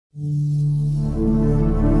So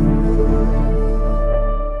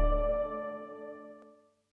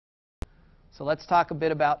let's talk a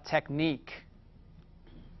bit about technique.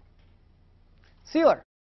 Sealer.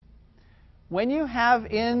 When you have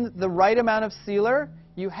in the right amount of sealer,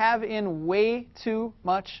 you have in way too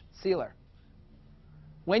much sealer.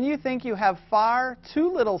 When you think you have far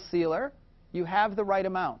too little sealer, you have the right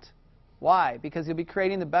amount. Why? Because you'll be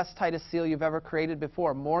creating the best, tightest seal you've ever created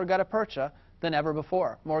before. More gutta-percha than ever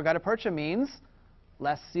before. More gutta-percha means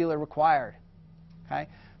less sealer required. Okay?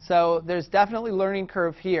 So there's definitely learning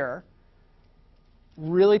curve here.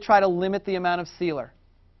 Really try to limit the amount of sealer.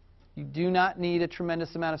 You do not need a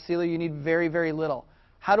tremendous amount of sealer. You need very, very little.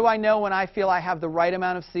 How do I know when I feel I have the right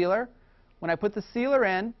amount of sealer? When I put the sealer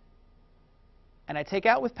in and I take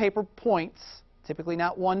out with paper points, typically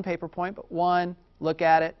not one paper point, but one, look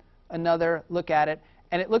at it, another, look at it,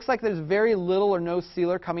 and it looks like there's very little or no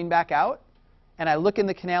sealer coming back out, and I look in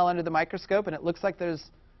the canal under the microscope and it looks like there's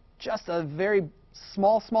just a very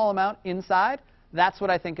small amount inside, that's what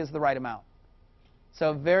I think is the right amount. So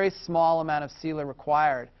a very small amount of sealer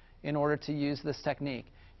required in order to use this technique.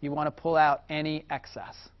 You want to pull out any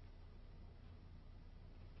excess.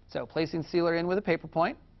 So placing sealer in with a paper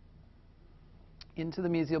point into the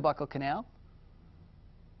mesial buccal canal.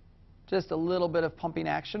 Just a little bit of pumping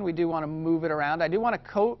action. We do want to move it around. I do want to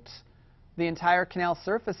coat the entire canal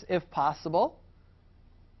surface if possible.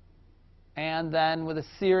 And then with a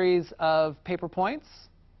series of paper points,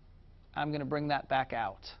 I'm going to bring that back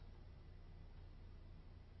out.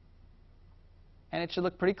 And it should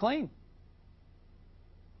look pretty clean.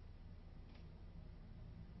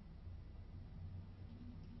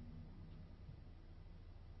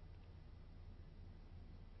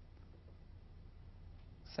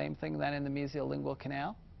 Same thing then in the mesial lingual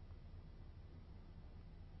canal.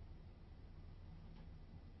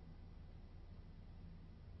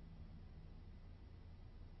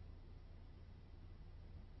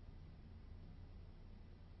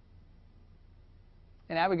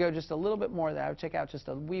 And I would go just a little bit more there. I would check out just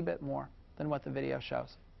a wee bit more than what the video shows.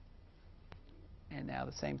 And now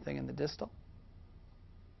the same thing in the distal.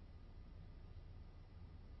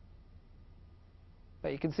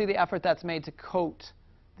 But you can see the effort that's made to coat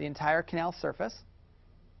the entire canal surface,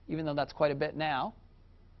 even though that's quite a bit now,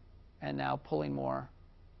 and now pulling more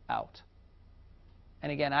out.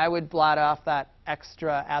 And again, I would blot off that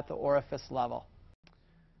extra at the orifice level.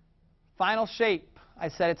 Final shape. I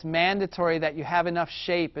said it's mandatory that you have enough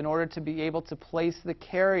shape in order to be able to place the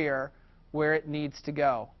carrier where it needs to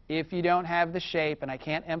go. If you don't have the shape, and I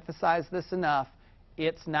can't emphasize this enough,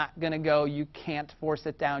 it's not going to go. You can't force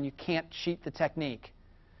it down. You can't cheat the technique.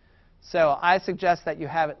 So I suggest that you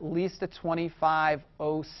have at least a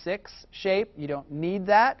 2506 shape. You don't need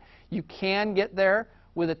that. You can get there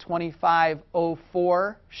with a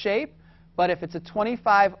 2504 shape. But if it's a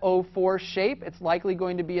 2504 shape, it's likely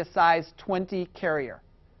going to be a size 20 carrier.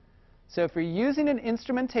 So if you're using an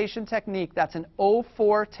instrumentation technique that's an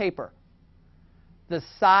 04 taper, the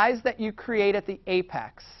size that you create at the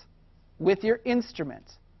apex with your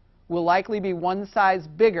instrument will likely be one size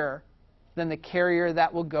bigger than the carrier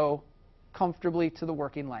that will go comfortably to the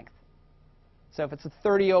working length. So if it's a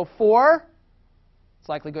 3004, it's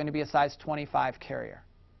likely going to be a size 25 carrier.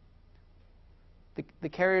 The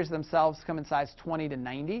carriers themselves come in size 20 to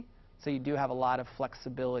 90, so you do have a lot of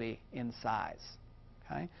flexibility in size.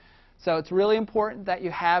 Okay? So it's really important that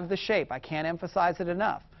you have the shape. I can't emphasize it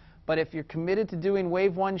enough. But if you're committed to doing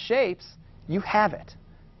wave 1 shapes, you have it.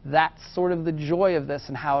 That's sort of the joy of this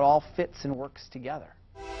and how it all fits and works together.